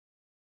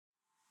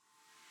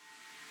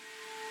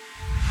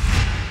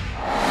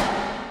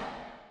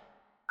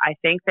I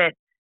think that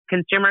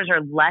consumers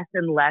are less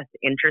and less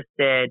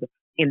interested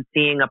in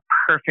seeing a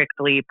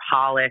perfectly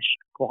polished,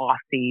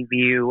 glossy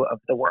view of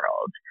the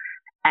world.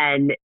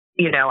 And,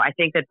 I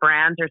think that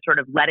brands are sort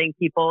of letting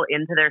people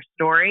into their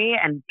story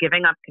and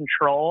giving up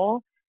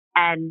control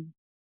and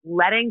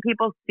letting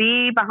people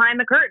see behind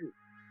the curtain.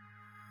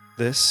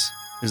 This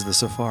is The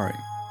Safari.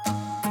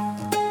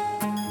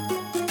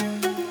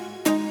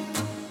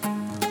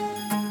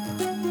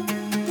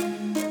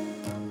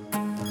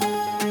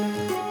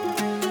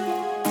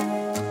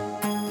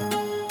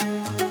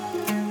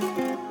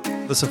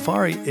 The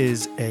Safari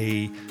is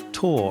a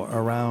tour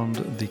around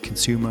the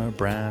consumer,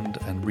 brand,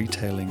 and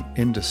retailing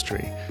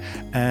industry.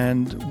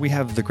 And we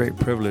have the great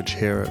privilege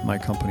here at my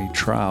company,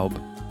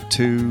 Traub,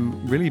 to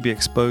really be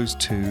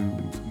exposed to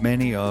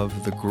many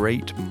of the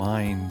great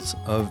minds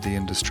of the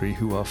industry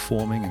who are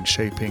forming and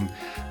shaping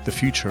the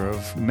future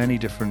of many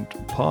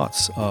different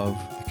parts of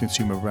the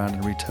consumer, brand,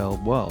 and retail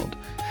world.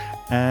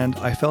 And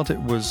I felt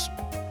it was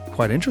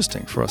quite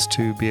interesting for us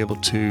to be able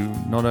to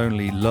not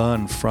only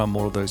learn from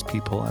all of those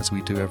people as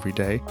we do every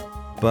day,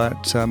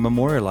 but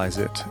memorialize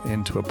it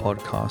into a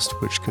podcast,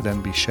 which could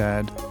then be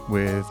shared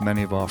with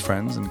many of our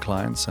friends and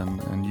clients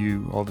and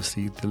you,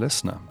 obviously, the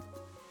listener.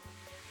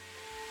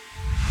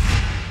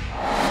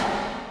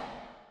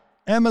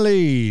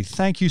 Emily,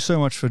 thank you so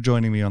much for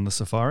joining me on The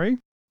Safari.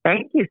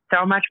 Thank you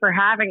so much for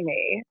having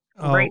me.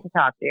 Great to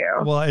talk to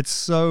you. Well, it's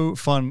so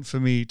fun for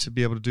me to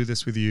be able to do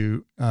this with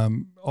you.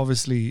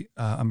 Obviously,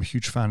 I'm a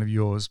huge fan of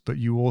yours, but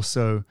you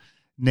also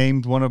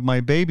named one of my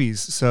babies.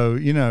 So,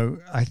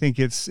 I think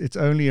it's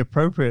only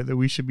appropriate that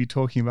we should be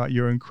talking about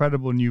your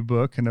incredible new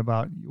book and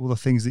about all the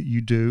things that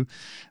you do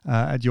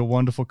at your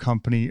wonderful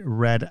company,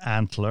 Red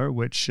Antler,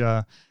 which,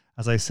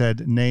 as I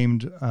said,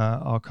 named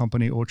our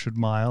company Orchard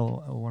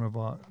Mile, one of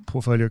our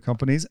portfolio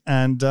companies.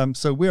 And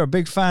so we are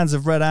big fans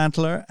of Red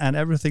Antler and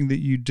everything that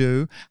you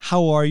do.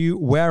 How are you?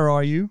 Where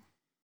are you?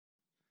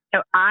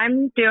 So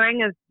I'm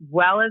doing as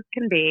well as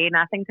can be,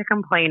 nothing to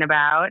complain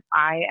about.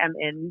 I am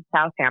in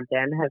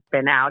Southampton, have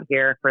been out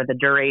here for the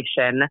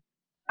duration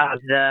of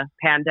the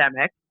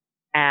pandemic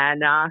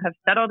and have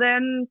settled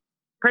in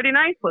pretty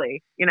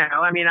nicely.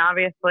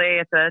 Obviously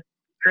it's a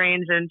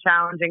strange and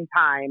challenging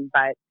time,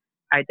 but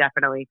I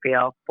definitely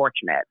feel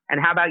fortunate.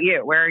 And how about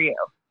you? Where are you?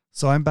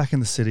 So I'm back in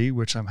the city,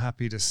 which I'm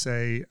happy to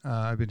say.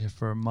 I've been here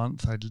for a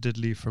month. I did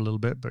leave for a little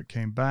bit, but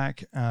came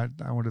back. I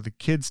wanted the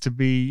kids to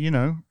be,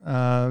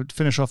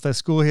 finish off their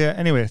school here.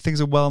 Anyway, things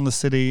are well in the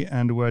city,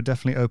 and we're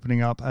definitely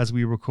opening up as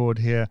we record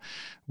here.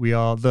 We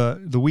are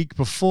the week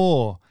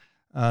before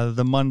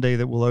the Monday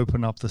that will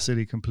open up the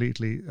city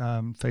completely,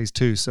 phase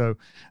 2. So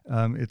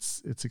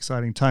it's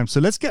exciting time. So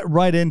let's get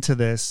right into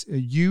this.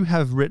 You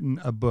have written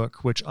a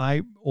book, which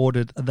I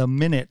ordered the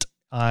minute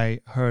I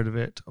heard of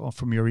it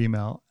from your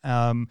email,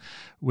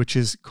 which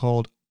is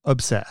called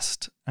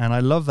Obsessed. And I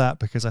love that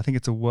because I think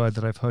it's a word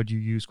that I've heard you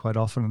use quite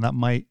often, and that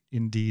might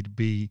indeed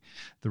be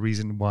the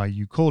reason why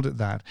you called it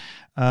that.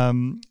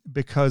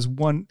 Because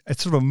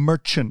it's sort of a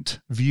merchant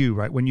view,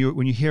 right? When you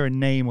hear a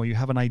name or you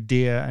have an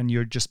idea and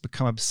you're just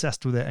become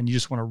obsessed with it and you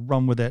just want to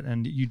run with it,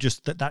 and you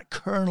just that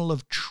kernel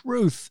of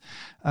truth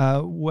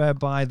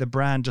whereby the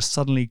brand just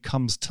suddenly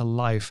comes to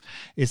life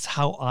is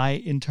how I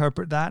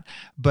interpret that.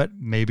 But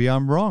maybe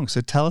I'm wrong.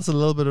 So tell us a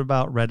little bit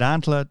about Red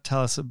Antler.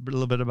 Tell us a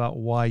little bit about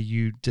why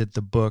you did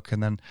the book,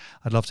 and then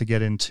I'd love to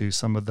get into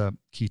some of the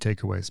key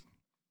takeaways.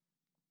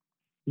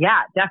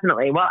 Yeah,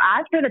 definitely. Well,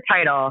 as for the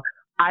title,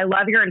 I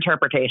love your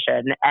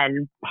interpretation.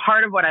 And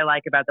part of what I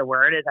like about the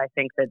word is I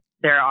think that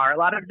there are a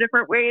lot of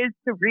different ways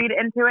to read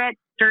into it.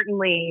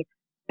 Certainly,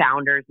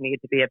 founders need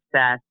to be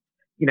obsessed.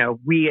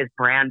 We as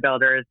brand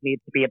builders need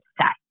to be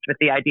obsessed with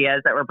the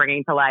ideas that we're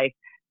bringing to life.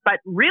 But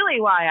really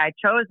why I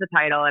chose the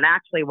title and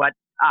actually what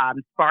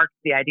sparked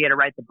the idea to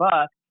write the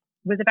book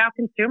was about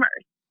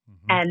consumers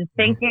and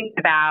thinking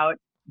about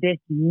this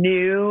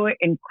new,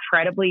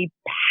 incredibly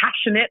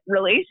passionate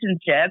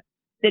relationship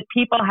that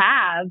people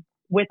have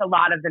with a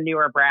lot of the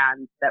newer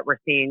brands that we're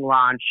seeing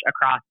launch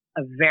across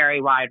a very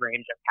wide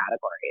range of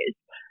categories.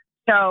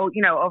 So,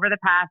 over the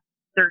past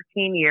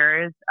 13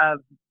 years of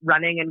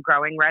running and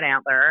growing Red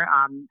Antler,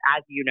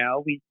 as you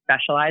know, we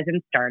specialize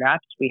in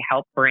startups. We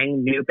help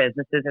bring new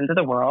businesses into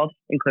the world,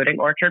 including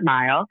Orchard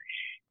Mile.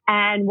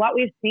 And what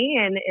we've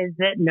seen is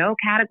that no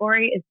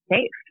category is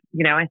safe.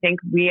 I think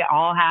we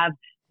all have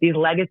these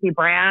legacy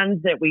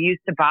brands that we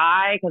used to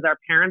buy because our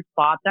parents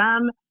bought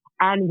them,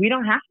 and we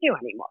don't have to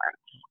anymore.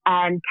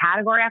 And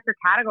category after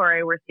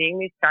category, we're seeing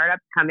these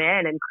startups come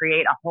in and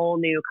create a whole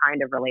new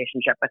kind of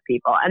relationship with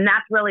people. And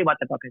that's really what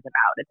the book is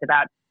about. It's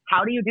about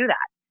how do you do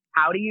that?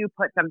 How do you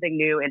put something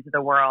new into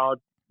the world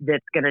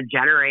that's going to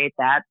generate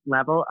that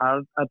level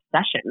of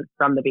obsession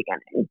from the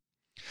beginning?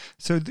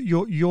 So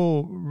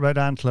your Red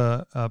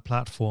Antler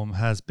platform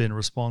has been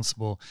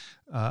responsible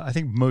I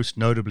think most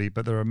notably,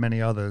 but there are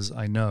many others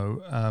I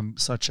know,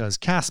 such as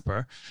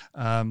Casper,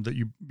 that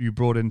you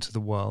brought into the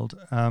world.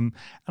 And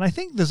I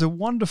think there's a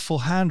wonderful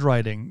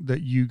handwriting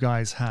that you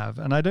guys have.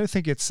 And I don't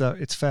think it's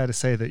fair to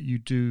say that you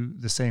do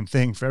the same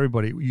thing for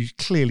everybody. You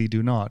clearly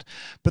do not.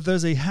 But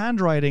there's a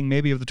handwriting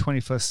maybe of the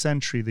 21st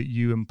century that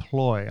you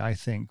employ, I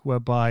think,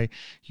 whereby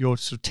you're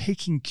sort of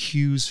taking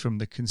cues from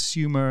the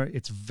consumer.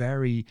 It's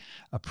very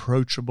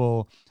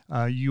approachable.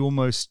 You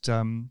almost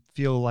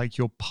feel like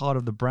you're part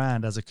of the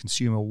brand as a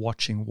consumer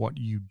watching what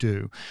you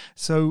do.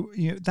 So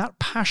that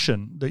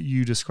passion that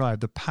you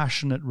described, the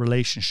passionate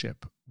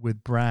relationship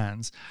with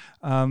brands,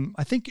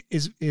 I think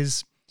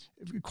is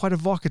quite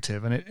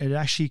evocative, and it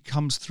actually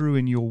comes through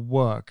in your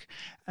work.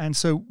 And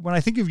so when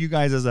I think of you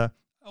guys as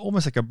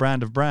almost like a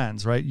brand of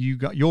brands, right?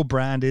 Your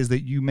brand is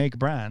that you make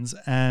brands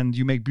and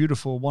you make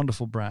beautiful,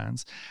 wonderful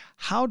brands.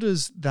 How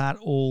does that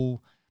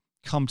all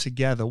come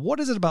together? What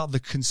is it about the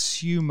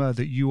consumer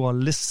that you are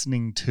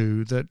listening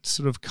to that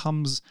sort of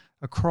comes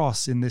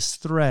across in this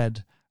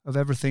thread of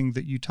everything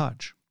that you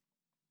touch?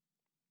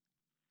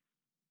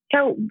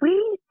 So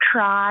we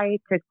try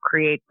to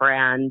create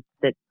brands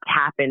that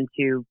tap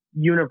into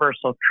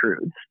universal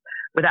truths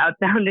without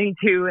sounding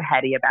too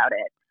heady about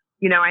it.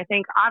 I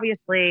think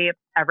obviously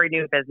every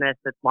new business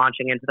that's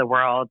launching into the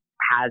world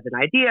has an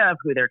idea of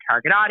who their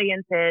target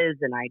audience is,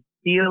 and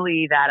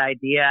ideally that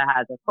idea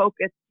has a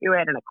focus to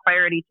it and a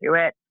clarity to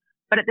it.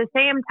 But at the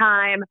same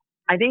time,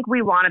 I think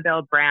we want to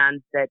build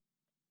brands that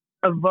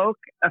evoke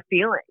a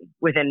feeling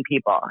within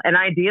people, and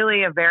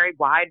ideally a very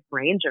wide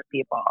range of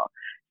people.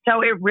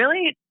 So it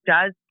really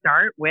does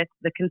start with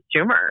the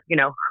consumer.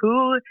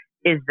 Who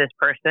is this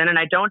person? And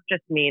I don't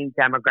just mean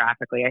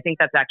demographically. I think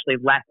that's actually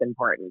less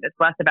important. It's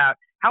less about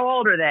how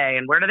old are they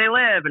and where do they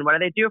live and what do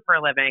they do for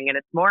a living? And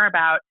it's more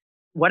about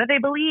what do they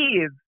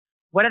believe?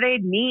 What do they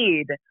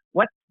need?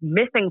 What's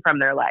missing from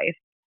their life?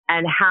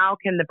 And how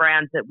can the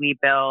brands that we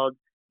build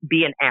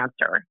be an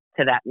answer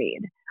to that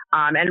need?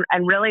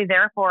 And really,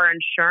 therefore,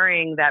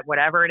 ensuring that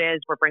whatever it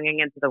is we're bringing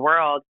into the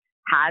world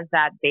has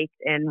that baked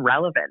in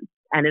relevance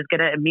and is going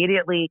to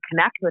immediately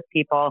connect with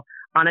people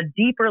on a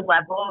deeper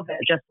level than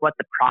just what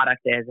the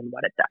product is and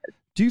what it does.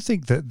 Do you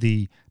think that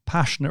the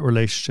passionate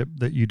relationship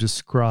that you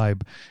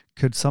describe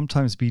could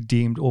sometimes be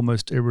deemed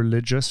almost a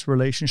religious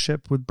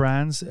relationship with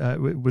brands,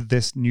 with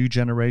this new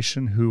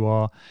generation who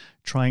are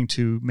trying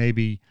to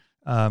maybe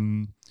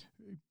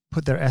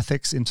put their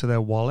ethics into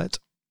their wallet?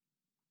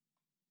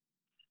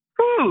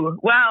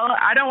 Well,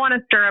 I don't want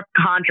to stir up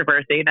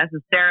controversy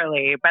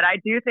necessarily, but I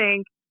do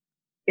think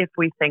if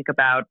we think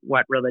about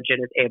what religion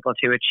is able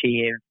to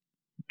achieve,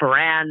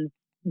 brands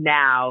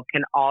now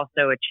can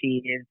also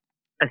achieve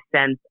a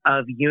sense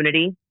of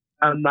unity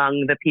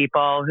among the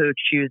people who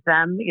choose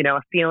them,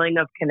 a feeling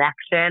of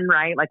connection,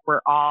 right? Like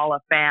we're all a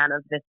fan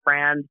of this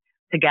brand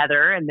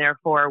together, and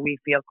therefore we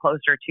feel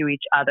closer to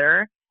each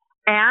other,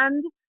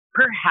 and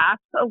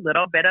perhaps a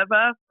little bit of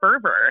a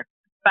fervor.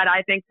 But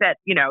I think that,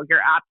 you're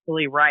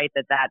absolutely right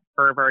that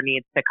fervor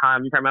needs to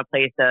come from a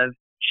place of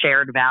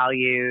shared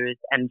values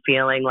and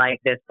feeling like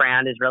this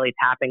brand is really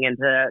tapping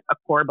into a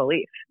core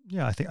belief.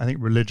 Yeah, I think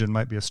religion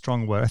might be a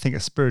strong word. I think a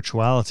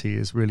spirituality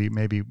is really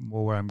maybe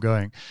more where I'm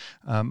going.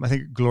 I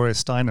think Gloria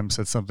Steinem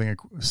said something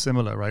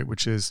similar, right?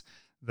 Which is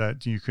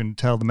that you can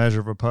tell the measure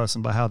of a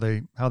person by how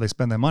they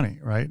spend their money,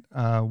 right?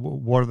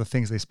 What are the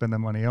things they spend their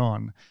money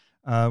on?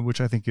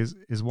 Which I think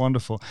is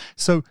wonderful.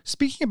 So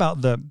speaking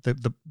about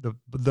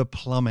the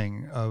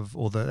plumbing of,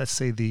 or let's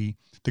say the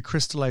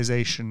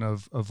crystallization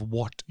of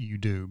what you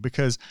do,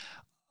 because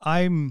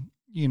I'm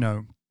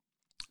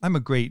a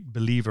great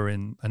believer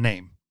in a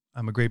name.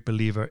 I'm a great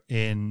believer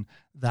in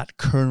that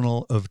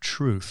kernel of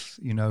truth,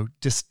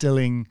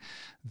 distilling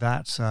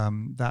that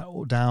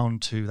down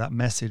to that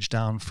message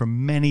down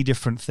from many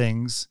different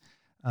things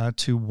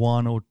to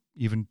one or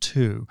even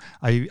two.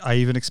 I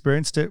even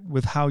experienced it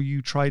with how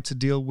you tried to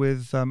deal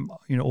with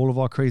all of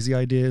our crazy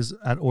ideas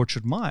at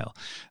Orchard Mile,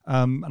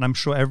 and I'm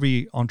sure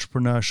every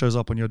entrepreneur shows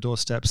up on your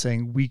doorstep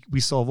saying we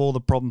solve all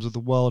the problems of the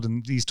world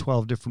in these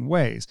 12 different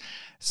ways.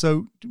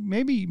 So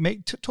maybe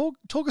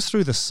talk us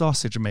through the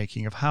sausage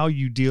making of how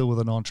you deal with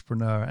an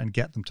entrepreneur and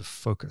get them to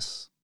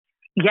focus.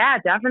 Yeah,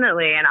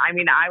 definitely. And I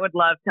mean, I would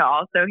love to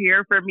also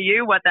hear from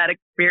you what that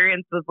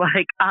experience was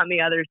like on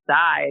the other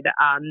side.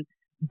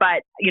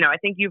 But, I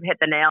think you've hit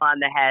the nail on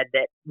the head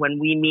that when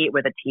we meet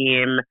with a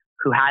team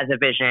who has a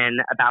vision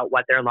about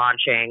what they're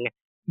launching,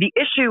 the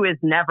issue is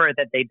never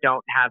that they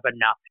don't have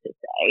enough to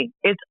say.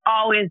 It's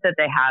always that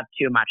they have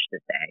too much to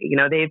say.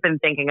 They've been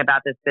thinking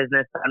about this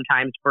business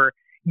sometimes for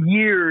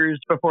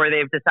years before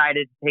they've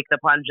decided to take the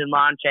plunge and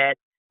launch it.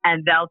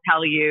 And they'll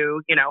tell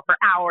you, for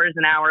hours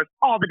and hours,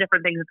 all the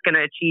different things it's going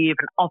to achieve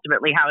and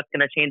ultimately how it's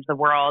going to change the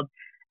world.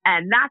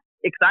 And that's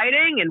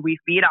exciting. And we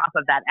feed off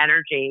of that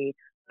energy.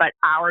 But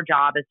our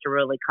job is to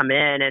really come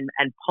in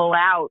and pull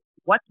out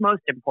what's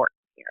most important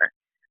here.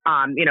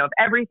 Of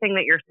everything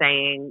that you're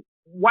saying,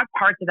 what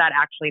parts of that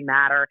actually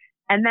matter?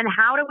 And then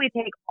how do we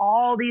take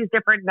all these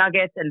different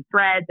nuggets and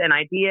threads and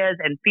ideas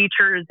and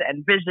features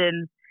and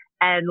visions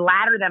and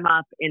ladder them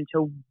up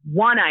into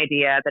one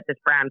idea that this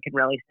brand can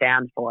really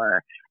stand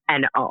for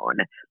and own.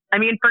 I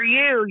mean, for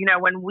you,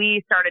 when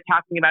we started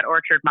talking about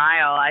Orchard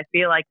Mile, I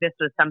feel like this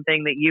was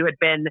something that you had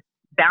been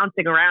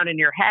bouncing around in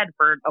your head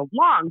for a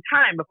long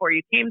time before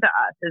you came to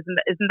us.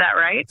 Isn't that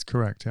right? That's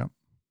correct. Yeah.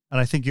 And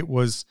I think it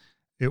was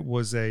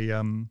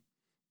an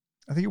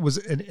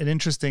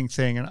interesting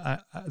thing, and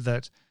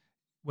that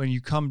when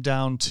you come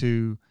down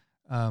to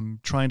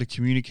trying to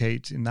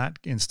communicate in that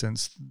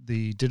instance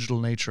the digital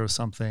nature of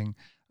something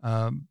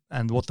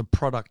and what the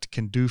product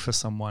can do for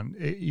someone,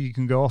 you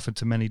can go off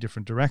into many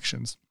different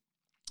directions.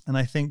 And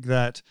I think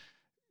that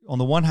on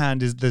the one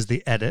hand there's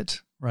the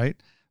edit, right?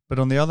 But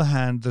on the other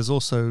hand, there's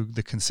also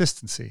the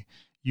consistency.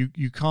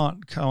 You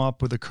can't come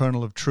up with a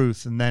kernel of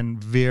truth and then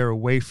veer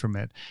away from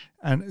it.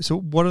 And so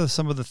what are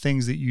some of the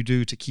things that you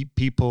do to keep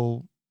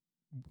people,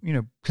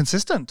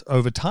 consistent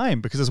over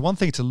time? Because there's one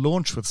thing to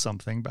launch with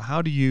something, but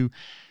how do you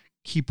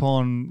keep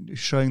on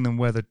showing them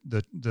where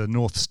the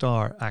North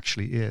Star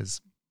actually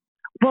is?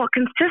 Well,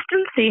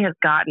 consistency has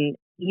gotten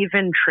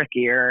even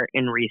trickier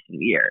in recent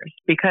years,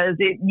 because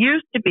it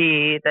used to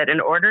be that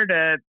in order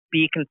to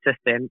be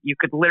consistent, you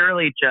could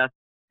literally just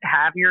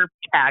have your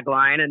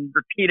tagline and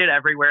repeat it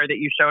everywhere that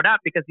you showed up,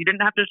 because you didn't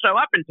have to show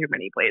up in too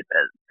many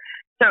places.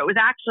 So it was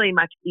actually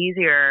much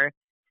easier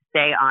to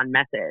stay on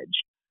message.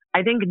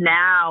 I think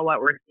now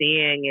what we're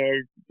seeing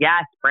is,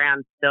 yes,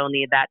 brands still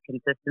need that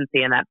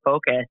consistency and that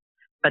focus,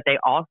 but they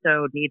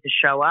also need to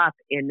show up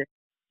in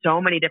so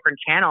many different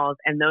channels,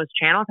 and those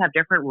channels have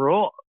different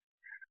rules.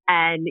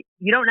 And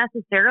you don't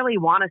necessarily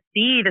want to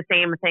see the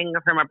same thing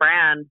from a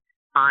brand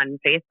on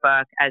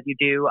Facebook as you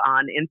do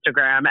on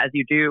Instagram, as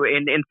you do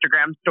in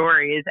Instagram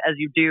stories, as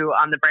you do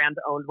on the brand's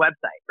own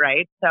website,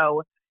 right?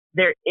 So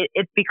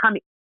it's become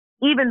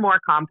even more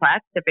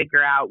complex to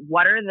figure out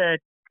what are the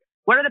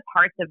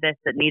parts of this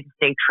that need to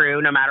stay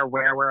true no matter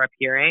where we're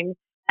appearing,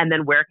 and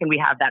then where can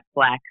we have that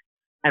flex,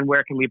 and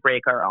where can we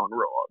break our own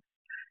rules.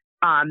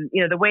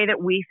 The way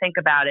that we think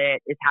about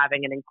it is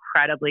having an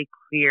incredibly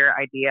clear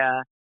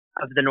idea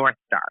of the North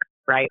Star,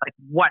 right? Like,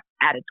 what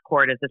at its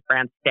core does this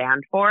brand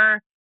stand for?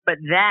 But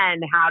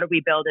then how do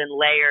we build in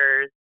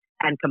layers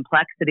and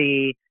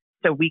complexity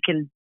so we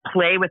can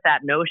play with that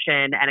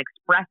notion and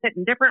express it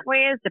in different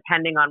ways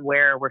depending on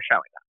where we're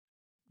showing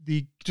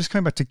up? Just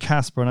coming back to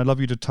Casper, and I'd love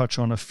you to touch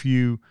on a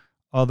few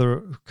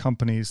other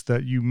companies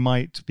that you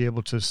might be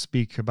able to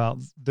speak about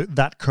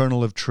that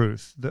kernel of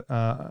truth,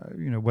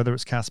 whether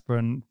it's Casper,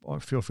 and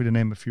feel free to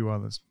name a few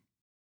others.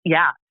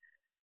 Yeah.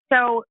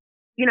 So,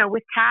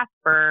 with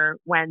Casper,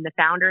 when the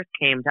founders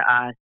came to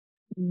us,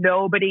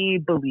 nobody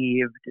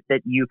believed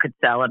that you could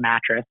sell a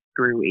mattress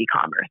through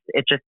e-commerce.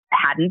 It just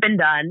hadn't been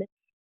done.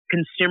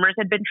 Consumers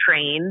had been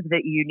trained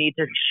that you need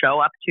to show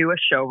up to a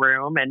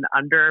showroom and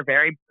under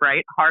very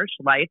bright, harsh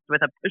lights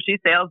with a pushy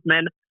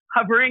salesman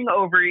hovering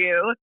over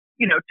you,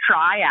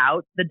 try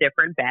out the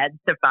different beds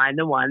to find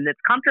the one that's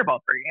comfortable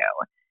for you.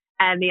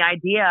 And the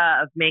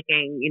idea of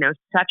making,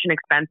 such an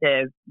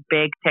expensive,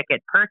 big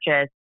ticket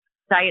purchase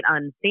sight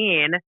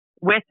unseen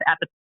with, at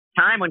the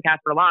time when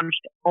Casper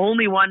launched,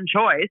 only one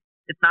choice.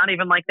 It's not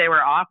even like they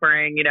were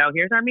offering,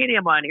 here's our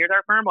medium one, here's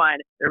our firm one.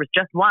 There was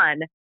just one.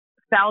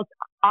 Felt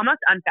almost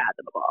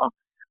unfathomable.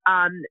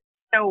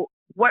 So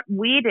what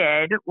we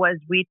did was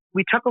we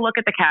took a look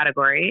at the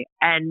category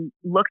and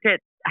looked at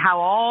how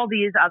all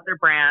these other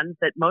brands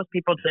that most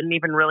people didn't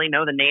even really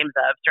know the names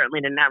of,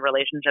 certainly didn't have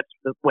relationships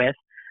with,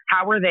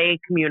 how were they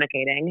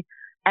communicating?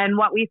 And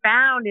what we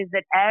found is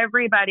that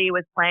everybody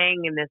was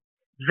playing in this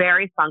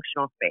very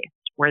functional space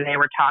where they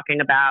were talking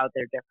about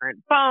their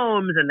different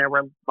foams, and there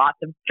were lots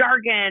of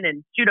jargon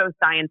and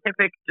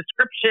pseudoscientific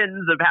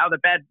descriptions of how the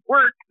bed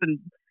works and,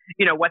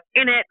 what's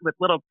in it, with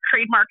little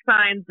trademark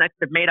signs next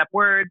to made up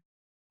words.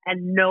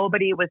 And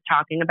nobody was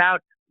talking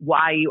about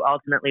why you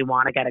ultimately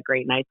want to get a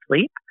great night's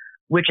sleep,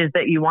 which is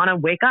that you want to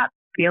wake up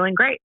feeling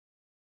great.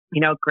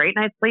 Great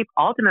night's sleep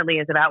ultimately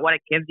is about what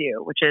it gives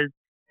you, which is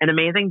an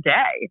amazing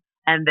day,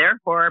 and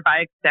therefore,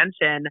 by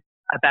extension,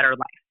 a better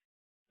life.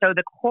 So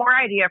the core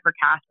idea for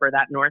Casper,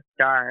 that North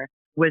Star,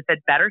 was that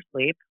better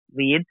sleep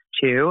leads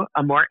to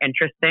a more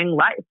interesting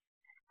life.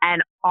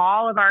 And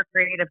all of our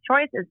creative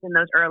choices in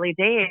those early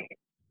days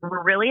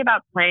were really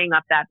about playing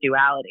up that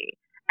duality.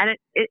 And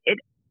it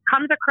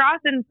comes across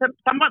in some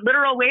somewhat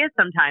literal ways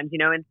sometimes.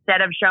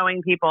 Instead of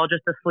showing people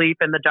just asleep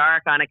in the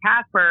dark on a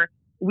Casper,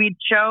 we'd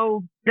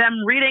show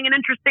them reading an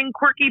interesting,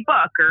 quirky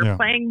book or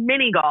playing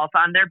mini golf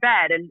on their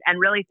bed, and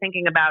really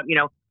thinking about,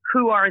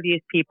 who are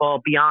these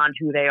people beyond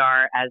who they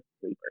are as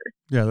sleepers?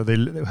 Yeah,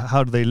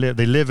 how do they live?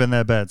 They live in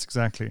their beds,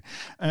 exactly.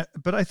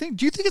 But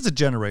do you think it's a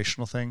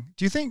generational thing?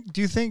 Do you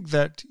think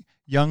that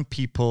young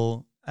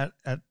people at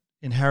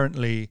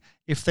inherently,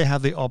 if they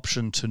have the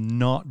option to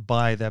not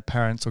buy their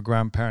parents' or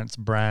grandparents'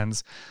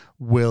 brands,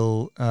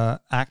 will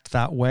act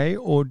that way?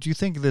 Or do you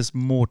think there's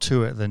more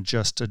to it than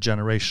just a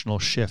generational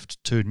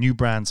shift to new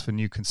brands for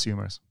new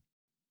consumers?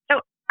 So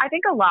I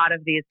think a lot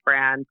of these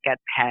brands get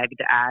pegged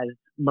as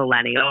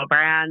millennial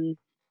brands,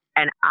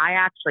 and I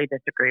actually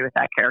disagree with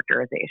that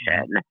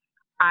characterization.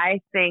 I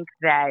think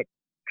that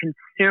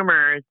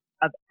consumers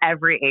of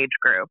every age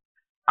group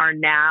are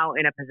now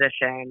in a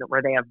position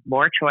where they have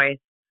more choice,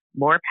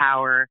 more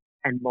power,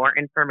 and more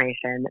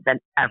information than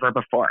ever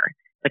before.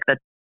 Like the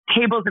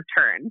tables have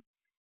turned.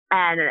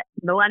 And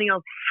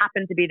millennials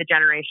happen to be the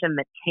generation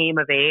that came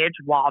of age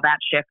while that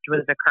shift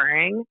was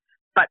occurring.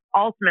 But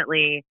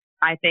ultimately,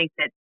 I think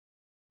that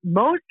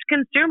most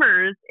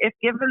consumers, if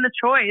given the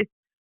choice,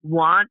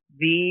 want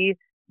the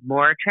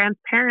more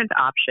transparent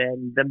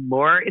option, the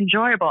more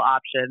enjoyable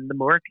option, the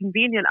more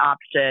convenient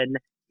option.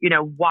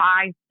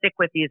 Why stick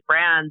with these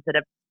brands that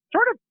have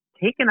sort of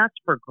taken us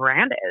for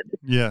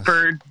granted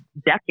for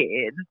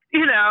decades,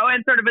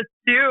 and sort of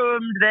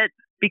assumed that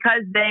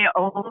because they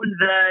own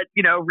the,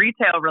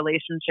 retail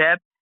relationship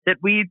that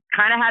we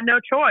kind of had no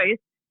choice,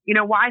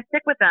 why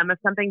stick with them if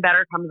something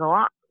better comes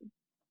along?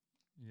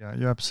 Yeah,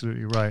 you're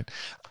absolutely right.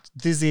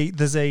 There's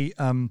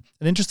an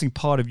interesting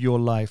part of your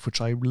life,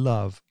 which I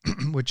love,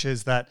 which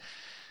is that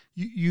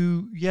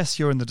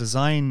you're in the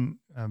design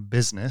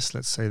business,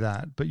 let's say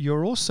that, but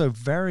you're also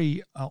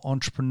very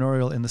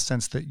entrepreneurial in the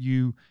sense that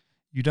you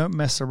don't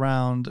mess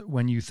around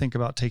when you think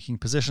about taking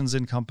positions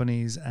in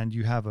companies, and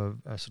you have a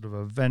sort of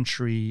a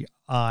venture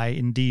eye,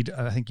 indeed,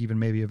 I think even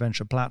maybe a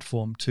venture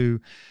platform to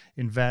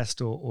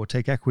invest or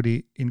take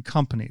equity in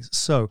companies.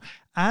 So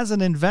as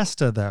an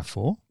investor,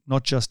 therefore,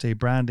 not just a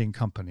branding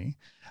company,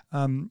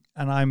 and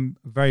I'm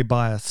very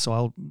biased,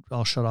 so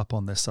I'll shut up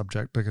on this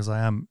subject because I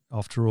am,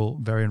 after all,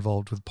 very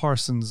involved with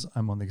Parsons.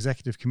 I'm on the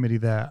executive committee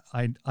there.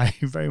 I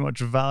very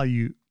much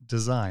value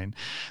design.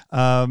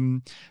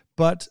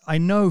 But I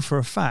know for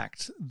a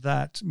fact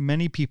that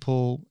many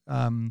people,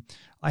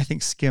 I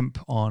think, skimp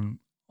on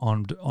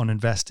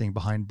investing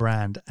behind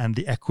brand and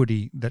the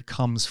equity that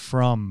comes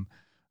from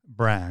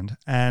brand.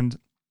 And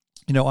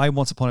I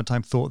once upon a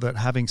time thought that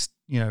having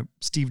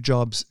Steve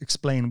Jobs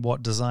explain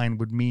what design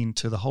would mean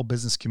to the whole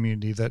business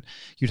community, that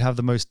you'd have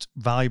the most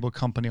valuable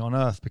company on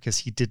earth because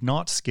he did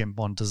not skimp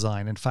on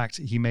design. In fact,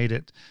 he made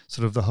it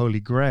sort of the holy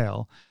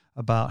grail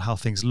about how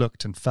things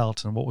looked and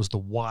felt and what was the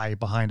why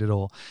behind it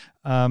all.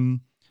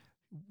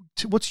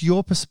 What's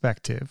your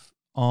perspective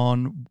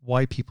on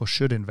why people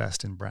should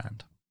invest in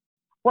brand?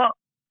 Well,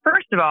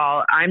 first of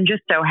all, I'm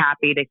just so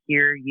happy to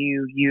hear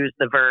you use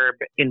the verb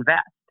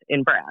invest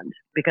in brand,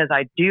 because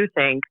I do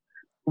think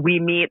we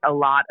meet a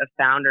lot of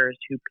founders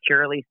who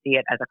purely see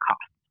it as a cost.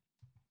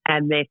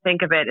 And they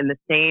think of it in the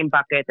same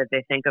bucket that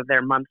they think of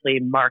their monthly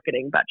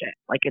marketing budget.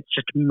 Like it's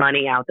just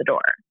money out the door.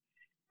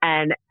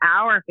 And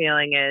our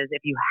feeling is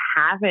if you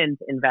haven't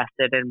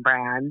invested in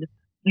brand,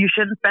 you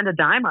shouldn't spend a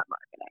dime on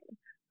marketing,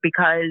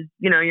 because,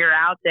 you're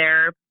out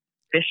there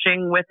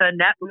fishing with a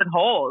net with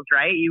holes,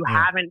 right? You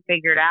haven't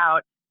figured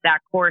out that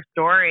core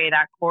story,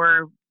 that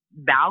core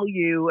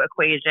value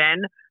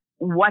equation.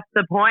 What's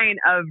the point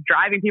of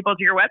driving people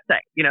to your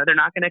website? They're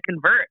not going to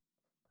convert.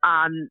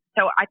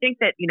 So I think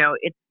that,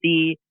 it's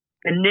the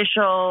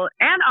initial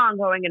and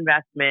ongoing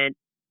investment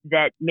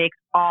that makes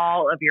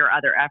all of your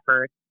other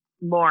efforts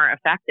more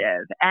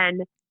effective.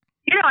 And,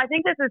 I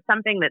think this is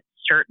something that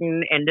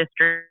certain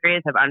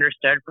industries have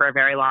understood for a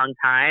very long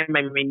time.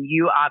 I mean,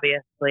 you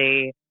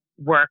obviously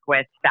work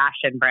with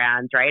fashion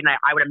brands, right? And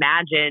I would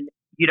imagine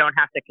you don't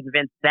have to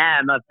convince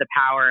them of the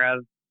power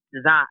of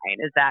design.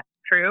 Is that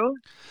true?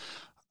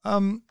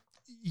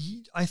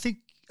 I think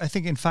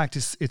in fact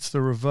it's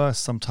the reverse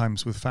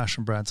sometimes with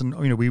fashion brands,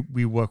 and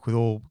we work with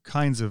all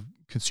kinds of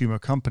consumer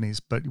companies,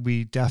 but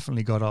we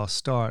definitely got our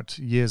start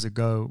years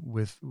ago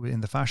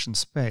in the fashion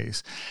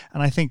space,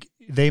 and I think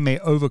they may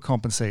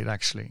overcompensate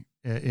actually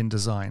in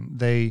design.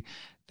 They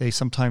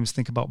sometimes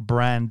think about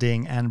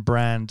branding and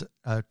brand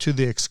to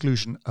the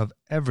exclusion of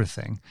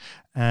everything,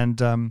 and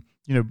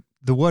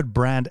the word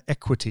brand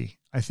equity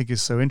I think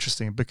is so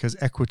interesting, because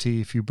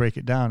equity, if you break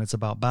it down, it's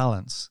about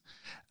balance.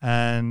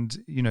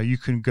 And, you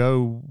can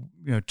go,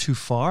 too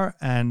far,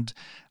 and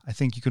I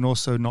think you can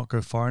also not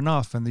go far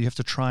enough. And you have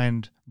to try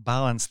and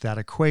balance that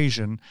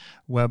equation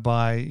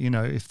whereby,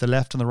 if the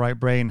left and the right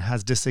brain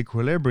has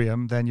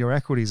disequilibrium, then your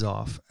equity's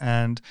off.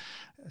 And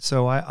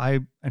so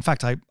in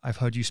fact, I've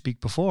heard you speak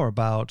before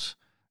about,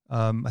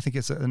 I think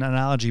it's an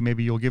analogy,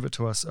 maybe you'll give it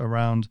to us,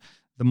 around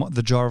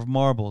the jar of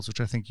marbles, which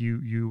I think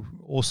you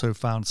also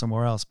found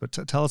somewhere else. But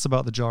tell us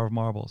about the jar of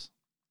marbles.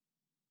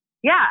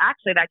 Yeah,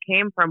 actually, that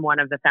came from one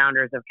of the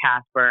founders of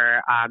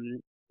Casper.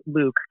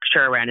 Luke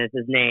Sherwin is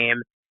his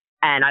name.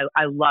 And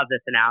I love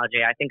this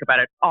analogy. I think about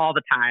it all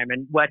the time.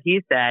 And what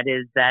he said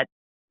is that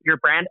your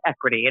brand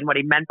equity, and what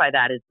he meant by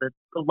that is the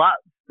love,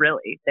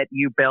 really, that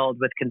you build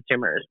with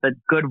consumers, the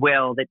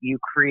goodwill that you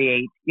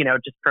create,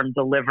 just from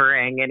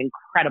delivering an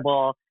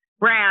incredible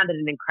brand and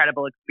an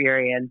incredible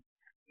experience,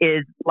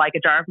 is like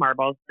a jar of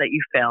marbles that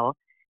you fill.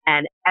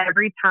 And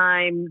every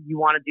time you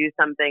want to do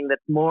something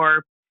that's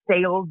more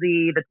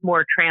salesy, that's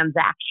more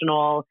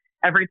transactional,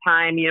 every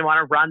time you want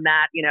to run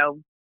that,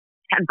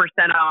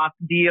 10% off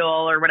deal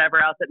or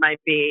whatever else it might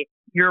be,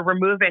 you're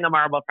removing a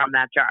marble from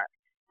that jar.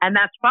 And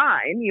that's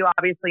fine. You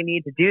obviously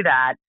need to do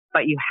that,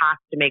 but you have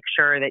to make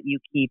sure that you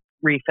keep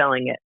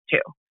refilling it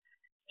too.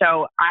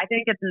 So I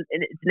think it's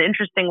an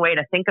interesting way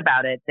to think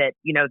about it, that,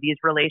 these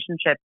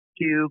relationships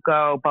to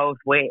go both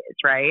ways,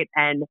 right?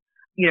 And,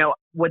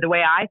 the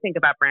way I think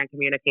about brand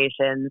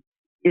communications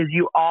is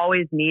you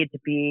always need to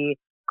be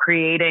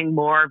creating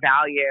more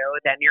value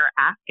than you're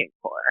asking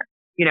for.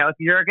 If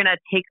you're going to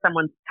take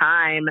someone's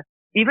time,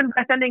 even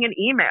by sending an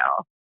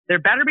email, there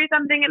better be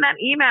something in that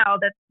email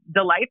that's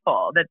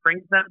delightful, that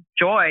brings them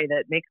joy,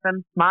 that makes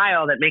them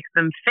smile, that makes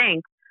them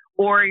think,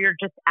 or you're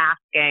just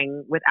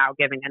asking without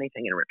giving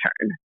anything in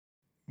return.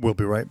 We'll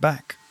be right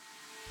back.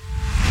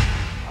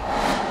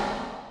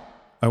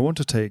 I want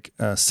to take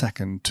a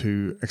second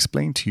to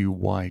explain to you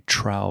why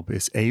Traub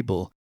is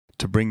able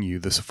to bring you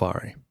the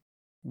safari.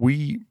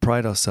 We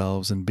pride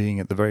ourselves in being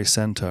at the very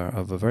center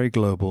of a very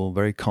global,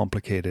 very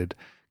complicated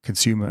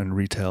consumer and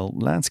retail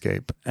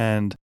landscape.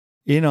 And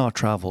in our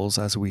travels,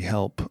 as we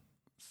help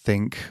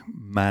think,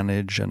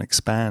 manage, and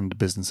expand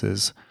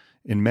businesses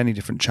in many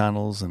different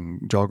channels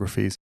and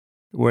geographies,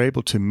 we're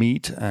able to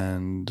meet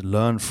and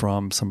learn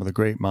from some of the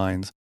great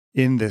minds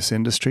in this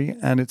industry.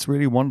 And it's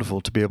really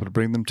wonderful to be able to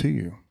bring them to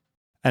you.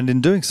 And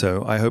in doing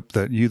so, I hope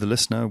that you, the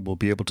listener, will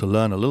be able to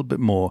learn a little bit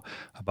more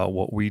about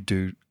what we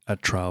do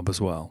at Traub as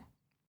well.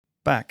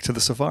 Back to the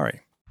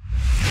safari.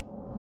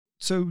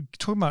 So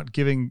talking about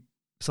giving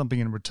something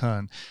in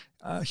return,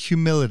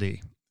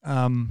 humility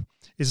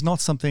is not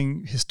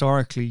something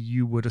historically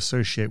you would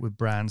associate with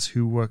brands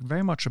who work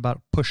very much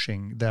about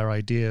pushing their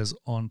ideas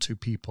onto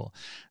people.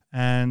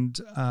 And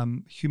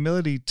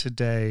humility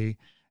today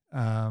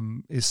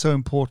is so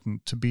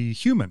important to be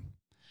human.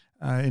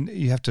 And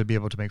you have to be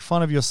able to make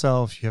fun of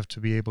yourself. You have to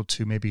be able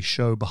to maybe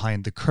show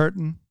behind the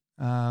curtain,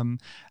 and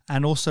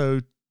also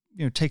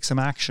take some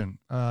action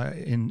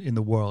in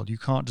the world. You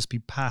can't just be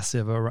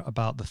passive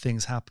about the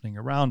things happening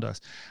around us.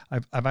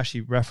 I've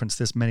actually referenced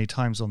this many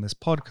times on this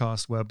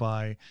podcast,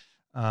 whereby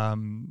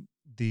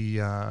the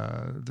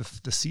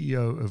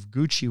CEO of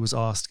Gucci was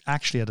asked,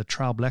 actually at a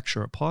Traub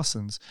lecture at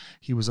Parsons,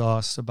 he was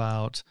asked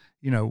about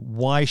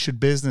why should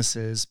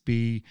businesses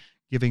be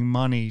giving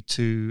money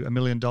to $1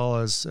 million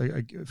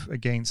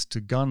against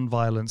gun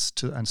violence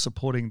and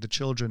supporting the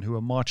children who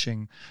are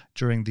marching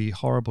during the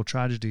horrible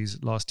tragedies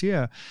last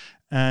year.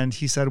 And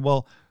he said,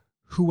 well,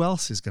 who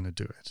else is going to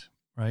do it,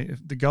 right?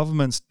 If the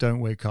governments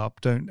don't wake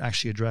up, don't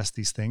actually address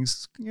these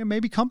things,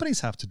 maybe companies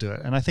have to do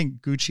it. And I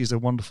think Gucci is a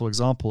wonderful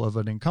example of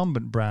an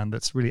incumbent brand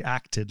that's really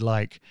acted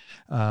like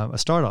a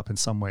startup in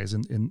some ways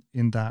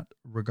in that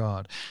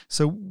regard.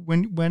 So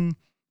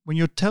when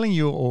you're telling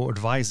or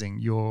advising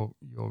your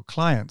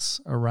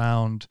clients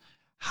around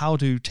how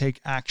to take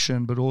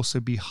action, but also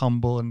be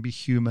humble and be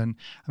human,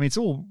 I mean, it's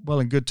all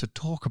well and good to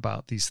talk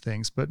about these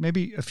things, but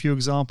maybe a few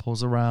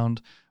examples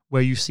around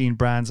where you've seen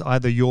brands,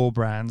 either your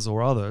brands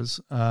or others,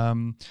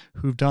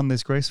 who've done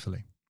this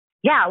gracefully.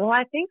 Yeah, well,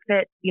 I think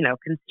that,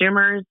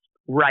 consumers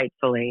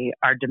rightfully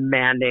are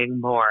demanding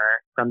more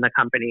from the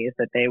companies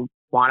that they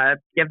want to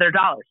give their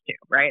dollars to,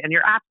 right? And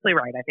you're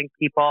absolutely right. I think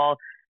people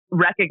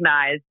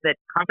recognize that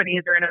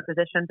companies are in a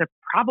position to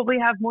probably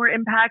have more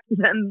impact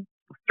than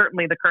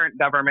certainly the current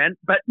government,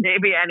 but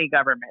maybe any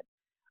government.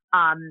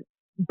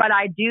 But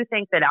I do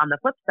think that on the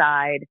flip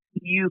side,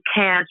 you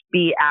can't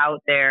be out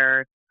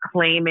there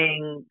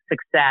claiming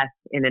success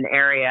in an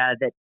area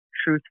that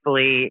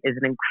truthfully is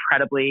an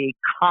incredibly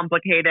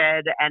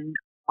complicated and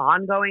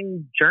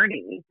ongoing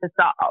journey to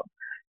solve.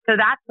 So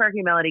that's where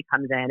humility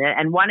comes in.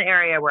 And one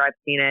area where I've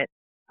seen it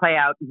play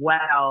out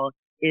well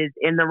is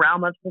in the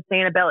realm of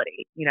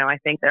sustainability. I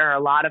think there are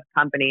a lot of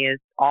companies,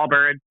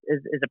 Allbirds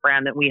is a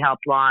brand that we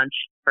helped launch,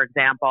 for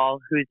example,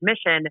 whose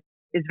mission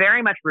is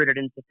very much rooted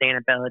in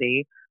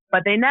sustainability,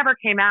 but they never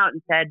came out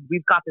and said,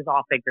 we've got this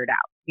all figured out.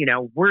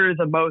 We're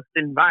the most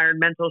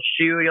environmental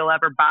shoe you'll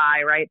ever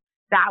buy, right?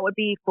 That would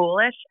be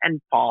foolish and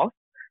false,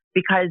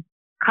 because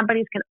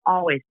companies can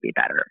always be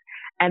better.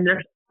 And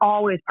there's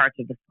always parts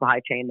of the supply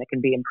chain that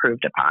can be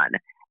improved upon.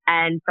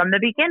 And from the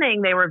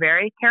beginning, they were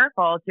very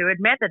careful to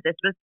admit that this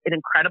was an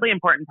incredibly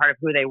important part of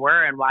who they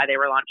were and why they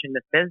were launching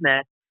this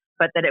business,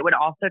 but that it would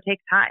also take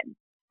time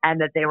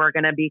and that they were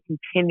going to be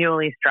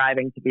continually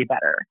striving to be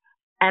better.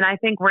 And I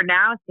think we're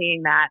now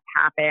seeing that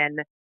happen,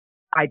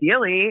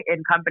 ideally,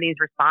 in companies'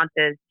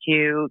 responses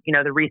to,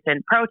 the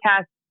recent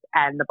protests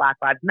and the Black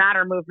Lives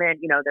Matter movement.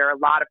 There are a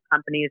lot of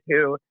companies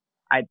who,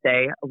 I'd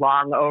say,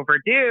 long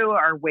overdue,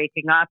 are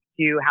waking up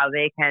to how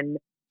they can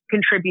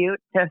contribute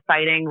to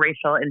fighting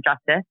racial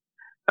injustice.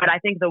 But I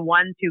think the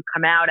ones who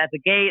come out at the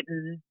gate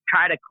and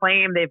try to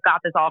claim they've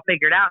got this all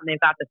figured out and they've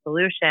got the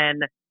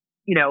solution,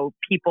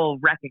 people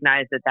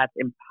recognize that that's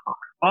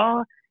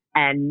impossible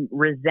and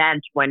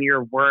resent when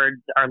your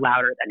words are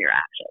louder than your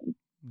actions.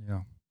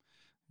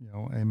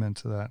 Yeah, amen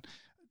to that.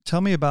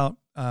 Tell me about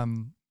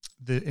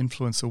the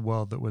influencer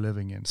world that we're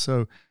living in.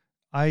 So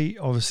I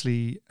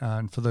obviously,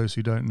 and for those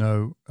who don't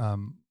know,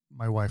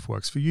 my wife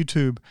works for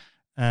YouTube,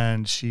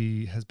 and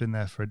she has been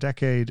there for a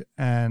decade.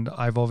 And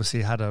I've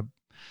obviously had a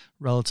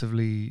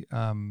relatively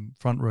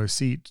front row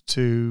seat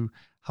to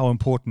how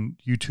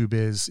important YouTube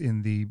is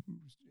in the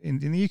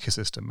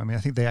ecosystem. I mean, I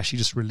think they actually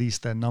just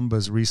released their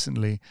numbers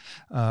recently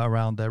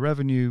around their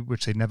revenue,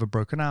 which they'd never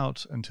broken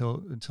out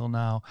until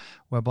now,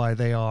 whereby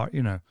they are,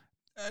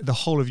 the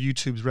whole of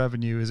YouTube's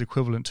revenue is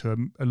equivalent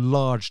to a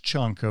large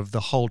chunk of the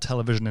whole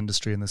television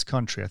industry in this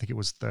country. I think it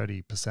was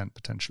 30%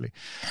 potentially.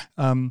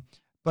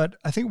 But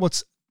I think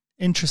what's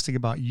interesting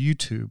about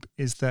YouTube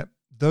is that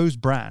those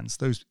brands,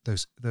 those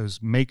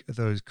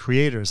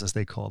creators, as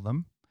they call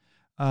them,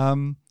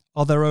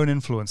 are their own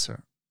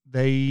influencer.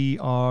 They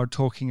are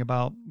talking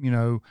about,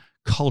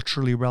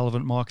 culturally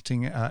relevant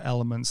marketing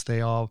elements. They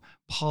are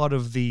part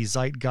of the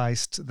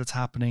zeitgeist that's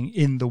happening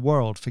in the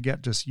world.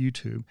 Forget just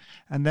YouTube.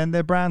 And then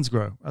their brands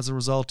grow as a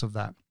result of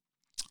that.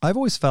 I've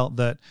always felt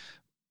that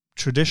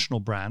traditional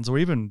brands or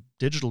even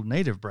digital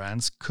native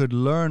brands could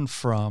learn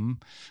from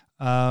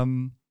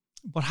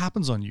what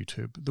happens on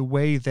YouTube, the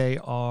way they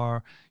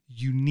are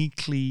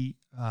uniquely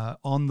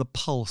on the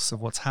pulse of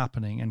what's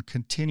happening and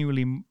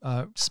continually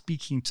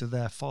speaking to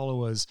their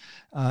followers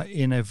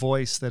in a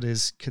voice that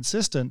is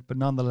consistent, but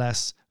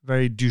nonetheless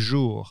very du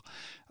jour.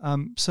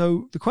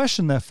 So the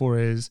question, therefore,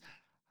 is,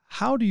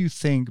 how do you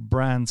think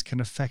brands can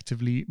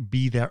effectively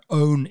be their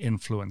own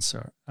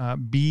influencer,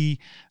 be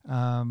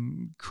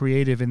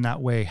creative in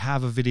that way,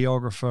 have a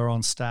videographer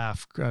on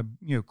staff,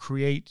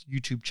 create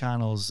YouTube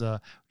channels?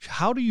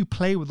 How do you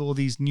play with all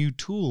these new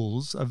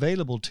tools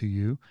available to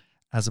you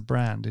as a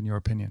brand, in your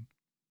opinion?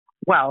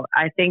 Well,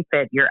 I think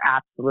that you're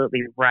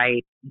absolutely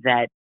right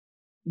that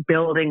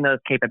building those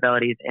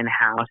capabilities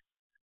in-house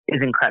is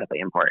incredibly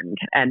important.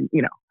 And,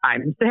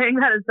 I'm saying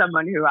that as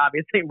someone who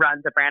obviously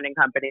runs a branding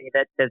company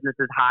that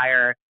businesses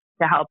hire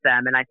to help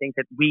them. And I think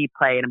that we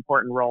play an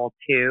important role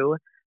too.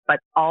 But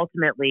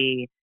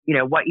ultimately,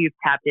 what you've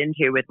tapped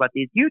into with what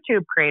these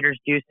YouTube creators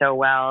do so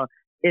well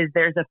is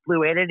there's a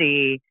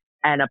fluidity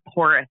and a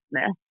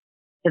porousness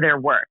to their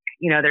work.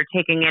 They're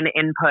taking in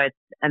inputs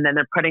and then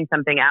they're putting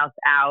something else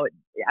out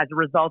as a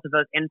result of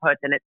those inputs.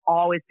 And it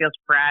always feels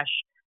fresh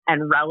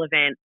and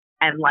relevant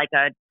and like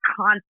a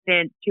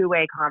constant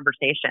two-way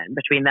conversation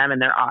between them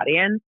and their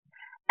audience.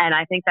 And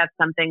I think that's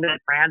something that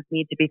brands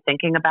need to be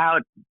thinking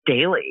about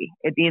daily.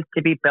 It needs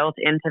to be built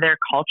into their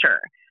culture,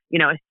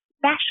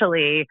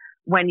 especially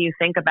when you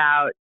think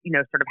about,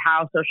 sort of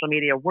how social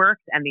media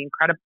works and the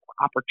incredible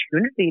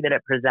opportunity that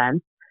it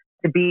presents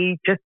to be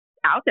just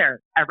out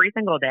there every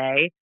single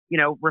day,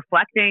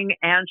 reflecting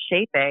and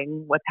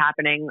shaping what's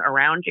happening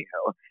around you.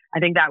 I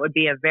think that would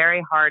be a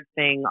very hard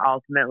thing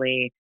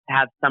ultimately to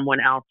have someone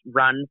else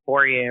run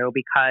for you,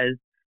 because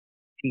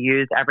to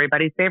use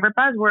everybody's favorite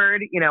buzzword,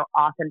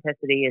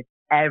 authenticity is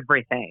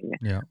everything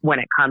when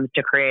it comes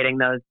to creating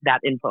that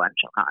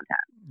influential content.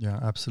 Yeah,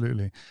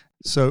 absolutely.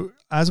 So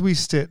as we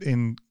sit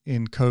in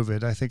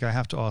COVID, I think I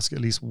have to ask at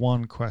least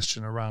one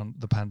question around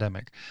the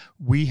pandemic.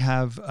 We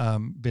have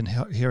been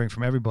hearing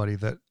from everybody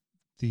that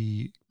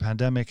the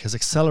pandemic has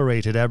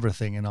accelerated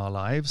everything in our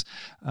lives.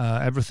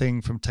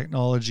 Everything from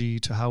technology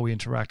to how we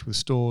interact with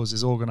stores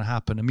is all going to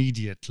happen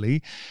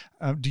immediately.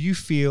 Do you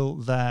feel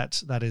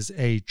that that is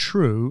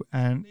true?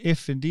 And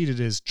if indeed it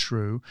is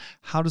true,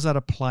 how does that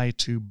apply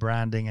to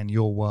branding and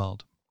your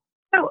world?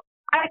 So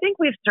I think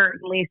we've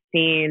certainly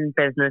seen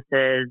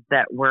businesses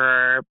that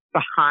were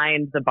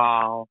behind the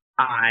ball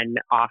on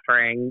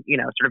offering,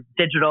 sort of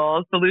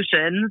digital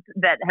solutions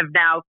that have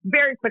now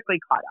very quickly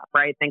caught up,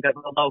 right? Think of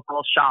a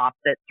local shop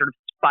that sort of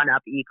spun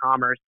up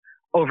e-commerce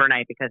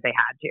overnight because they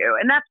had to.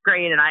 And that's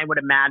great. And I would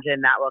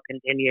imagine that will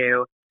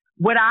continue.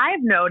 What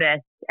I've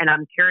noticed, and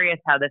I'm curious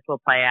how this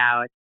will play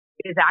out,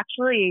 is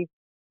actually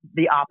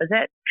the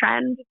opposite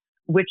trend,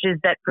 which is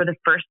that for the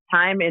first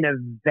time in a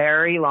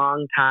very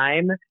long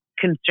time,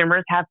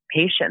 consumers have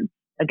patience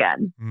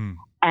again,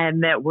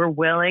 and that we're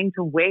willing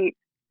to wait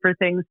for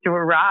things to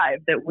arrive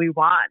that we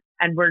want.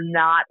 And we're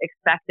not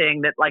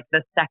expecting that like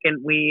the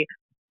second we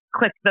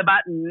click the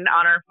button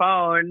on our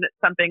phone,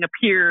 something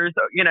appears,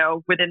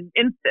 within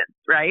instance,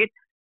 right?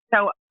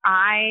 So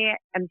I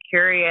am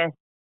curious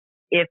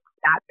if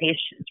that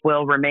patience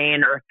will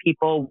remain, or if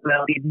people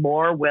will be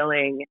more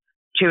willing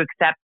to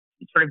accept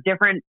sort of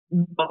different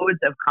modes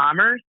of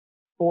commerce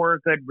for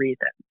good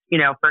reasons.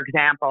 For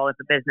example, if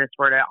a business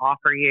were to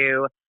offer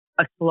you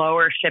a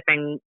slower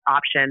shipping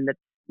option that's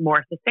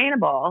more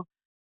sustainable,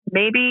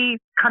 maybe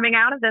coming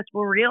out of this,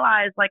 we'll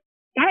realize like,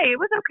 hey, it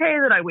was okay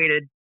that I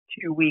waited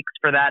 2 weeks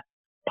for that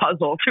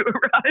puzzle to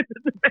arrive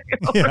in the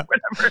mail or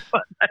whatever it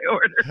was I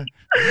ordered.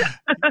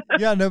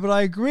 Yeah, no, but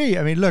I agree.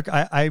 I mean, look,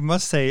 I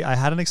must say I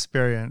had an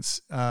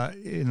experience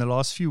in the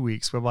last few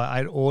weeks whereby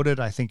I'd ordered,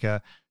 I think,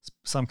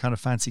 some kind of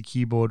fancy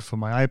keyboard for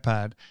my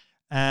iPad,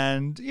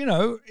 and,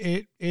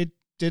 it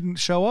didn't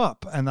show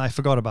up and I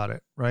forgot about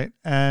it, right?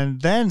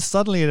 And then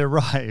suddenly it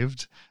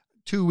arrived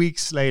 2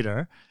 weeks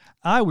later.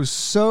 I was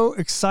so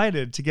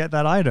excited to get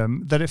that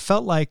item that it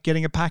felt like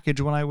getting a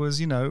package when I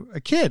was, a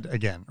kid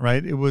again,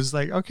 right? It was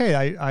like,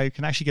 okay, I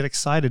can actually get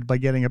excited by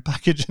getting a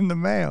package in the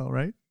mail,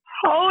 right?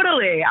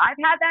 Totally. I've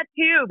had that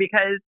too,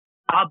 because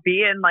I'll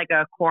be in like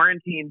a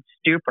quarantine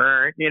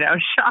stupor,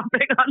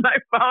 shopping on my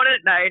phone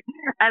at night,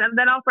 and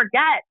then I'll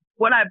forget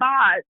what I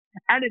bought,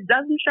 and it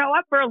doesn't show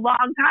up for a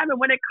long time. And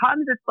when it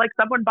comes, it's like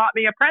someone bought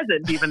me a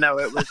present, even though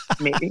it was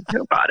me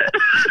who bought it.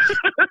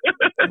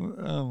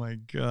 Oh my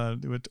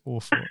God, it was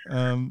awful.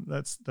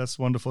 That's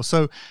wonderful.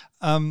 So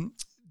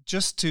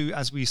just to,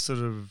 as we sort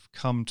of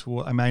come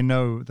toward, I mean, I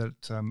know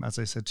that, as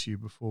I said to you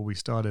before we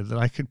started, that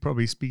I could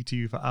probably speak to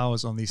you for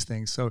hours on these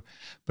things. So,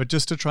 but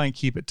just to try and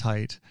keep it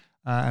tight,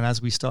 and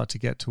as we start to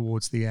get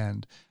towards the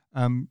end,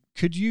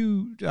 could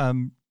you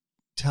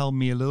tell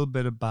me a little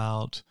bit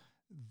about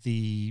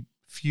the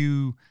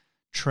few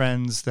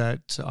trends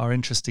that are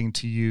interesting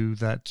to you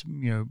that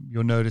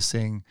you're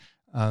noticing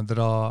that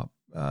are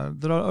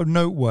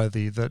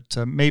noteworthy,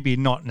 that maybe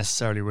not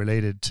necessarily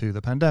related to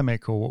the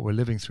pandemic or what we're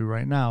living through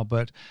right now,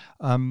 but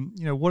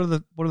what are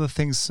the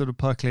things sort of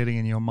percolating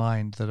in your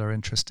mind that are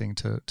interesting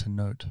to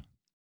note?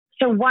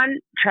 So one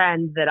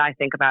trend that I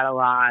think about a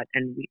lot,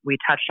 and we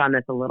touched on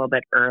this a little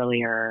bit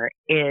earlier,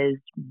 is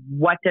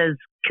what does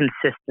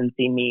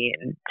consistency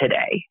mean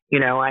today?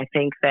 I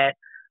think that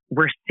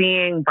we're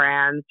seeing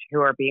brands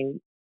who are being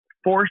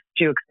forced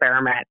to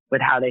experiment with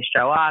how they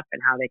show up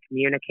and how they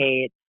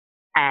communicate.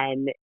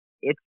 And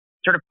it's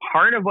sort of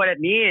part of what it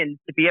means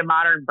to be a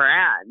modern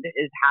brand,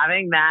 is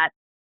having that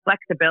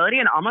flexibility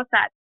and almost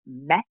that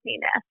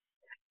messiness.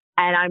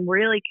 And I'm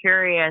really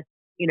curious,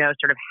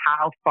 sort of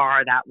how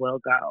far that will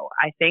go.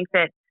 I think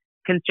that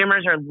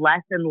consumers are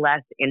less and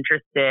less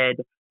interested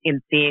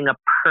in seeing a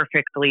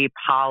perfectly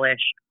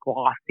polished,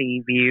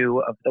 glossy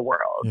view of the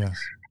world. Yes.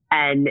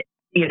 And,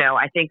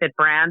 I think that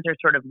brands are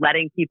sort of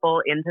letting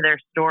people into their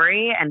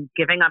story and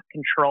giving up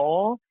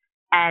control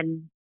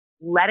and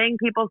letting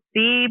people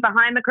see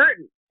behind the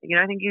curtain.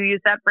 I think you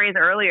used that phrase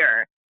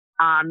earlier.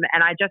 And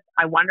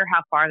I wonder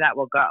how far that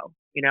will go.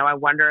 I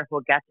wonder if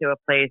we'll get to a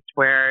place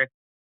where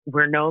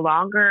we're no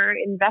longer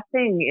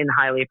investing in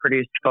highly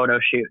produced photo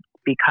shoots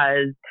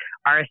because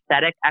our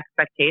aesthetic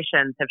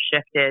expectations have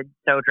shifted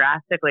so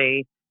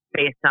drastically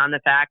based on the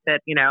fact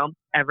that,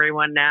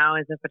 everyone now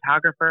is a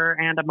photographer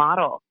and a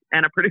model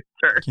and a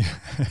producer.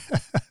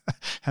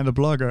 And a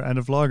blogger and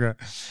a vlogger.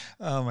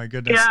 Oh my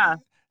goodness. Yeah.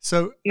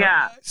 So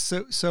yeah.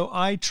 So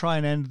I try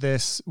and end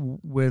this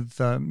with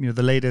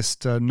the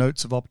latest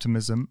notes of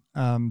optimism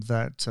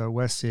that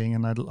we're seeing,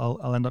 and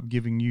I'll end up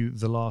giving you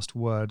the last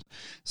word.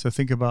 So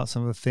think about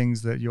some of the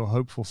things that you're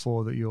hopeful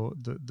for,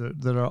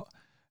 that are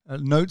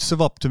notes of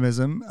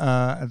optimism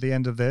at the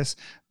end of this.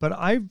 But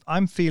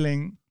I'm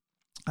feeling,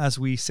 as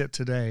we sit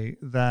today,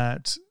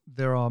 that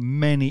there are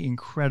many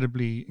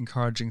incredibly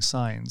encouraging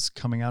signs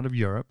coming out of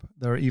Europe.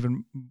 There are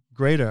even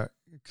greater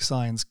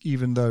signs,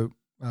 even though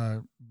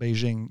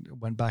Beijing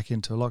went back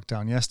into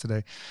lockdown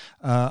yesterday.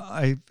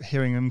 I'm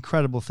hearing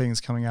incredible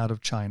things coming out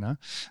of China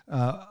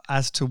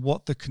as to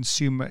what the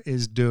consumer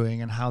is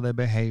doing and how they're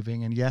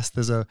behaving. And yes,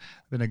 there's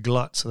been a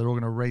glut, so they're all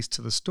going to race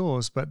to the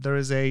stores, but there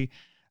is a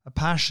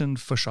passion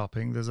for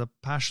shopping. There's a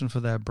passion for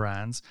their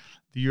brands.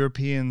 The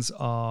Europeans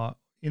are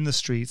in the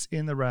streets,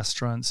 in the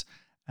restaurants,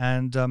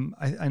 and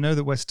I know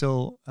that we're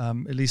still,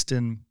 at least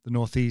in the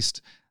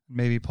Northeast,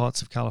 maybe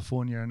parts of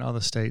California and other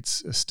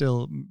states, are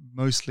still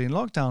mostly in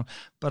lockdown,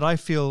 but I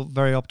feel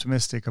very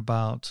optimistic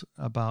about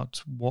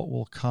what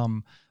will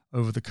come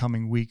over the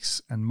coming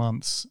weeks and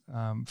months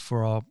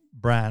for our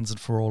brands and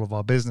for all of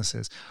our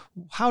businesses.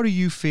 How do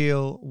you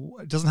feel?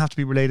 It doesn't have to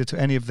be related to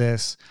any of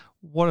this.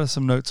 What are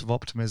some notes of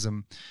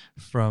optimism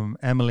from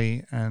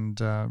Emily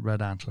and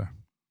Red Antler?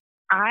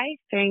 I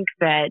think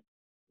that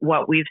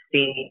what we've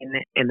seen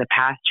in the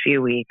past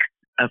few weeks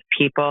of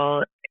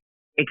people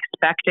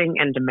expecting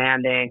and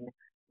demanding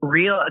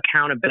real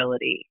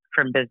accountability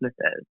from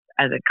businesses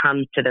as it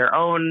comes to their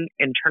own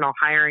internal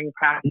hiring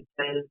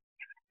practices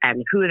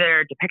and who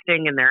they're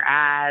depicting in their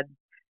ads,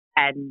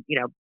 and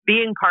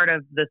being part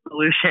of the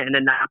solution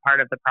and not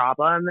part of the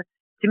problem,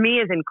 to me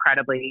is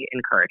incredibly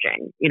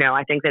encouraging.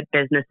 I think that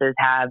businesses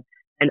have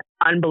an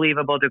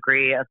unbelievable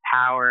degree of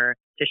power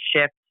to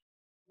shift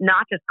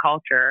not just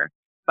culture,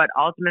 but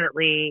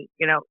ultimately,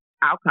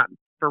 outcomes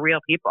for real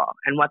people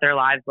and what their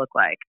lives look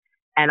like.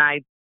 And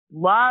I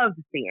love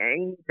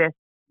seeing this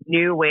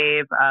new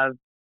wave of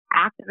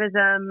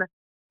activism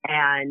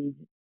and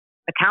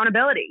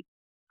accountability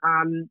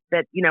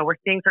that, we're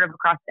seeing sort of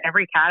across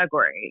every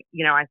category.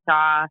 I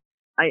saw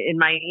in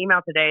my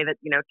email today that,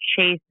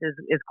 Chase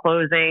is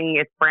closing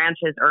its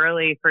branches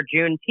early for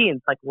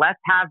Juneteenth. Like, let's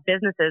have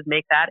businesses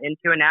make that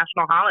into a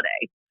national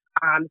holiday.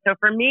 So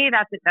for me,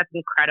 that's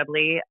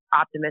incredibly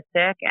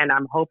optimistic. And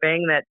I'm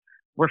hoping that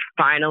we're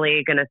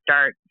finally going to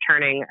start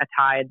turning a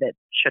tide that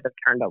should have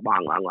turned a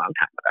long, long, long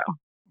time ago.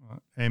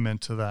 Amen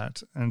to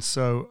that. And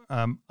so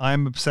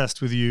I'm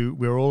obsessed with you.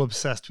 We're all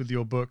obsessed with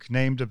your book,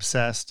 named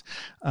Obsessed.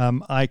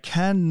 I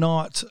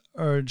cannot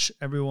urge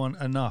everyone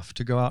enough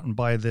to go out and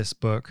buy this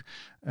book.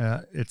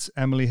 It's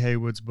Emily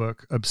Heyward's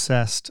book,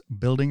 Obsessed,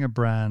 Building a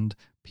Brand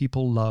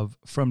People Love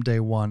from Day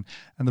One.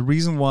 And the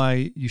reason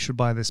why you should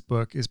buy this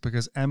book is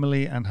because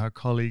Emily and her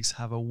colleagues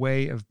have a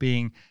way of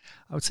being,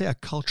 I would say, a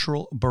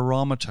cultural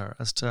barometer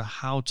as to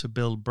how to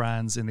build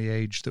brands in the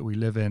age that we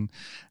live in.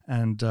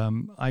 And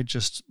I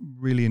just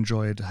really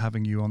enjoyed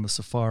having you on the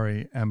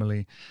safari,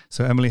 Emily.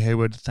 So Emily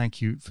Heyward,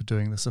 thank you for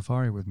doing the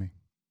safari with me.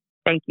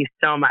 Thank you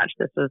so much.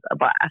 This was a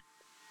blast.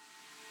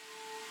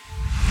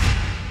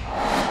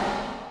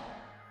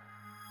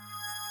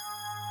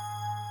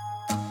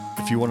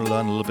 If If you want to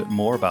learn a little bit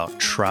more about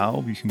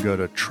Traub, you can go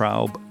to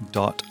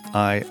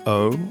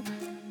traub.io,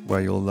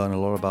 where you'll learn a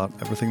lot about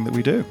everything that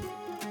we do.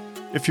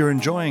 If you're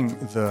enjoying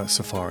the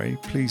safari,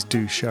 please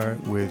do share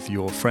it with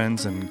your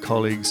friends and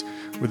colleagues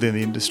within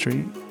the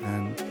industry.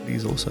 And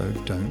please also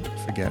don't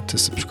forget to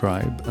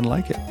subscribe and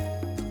like it.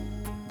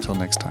 Until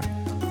next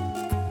time.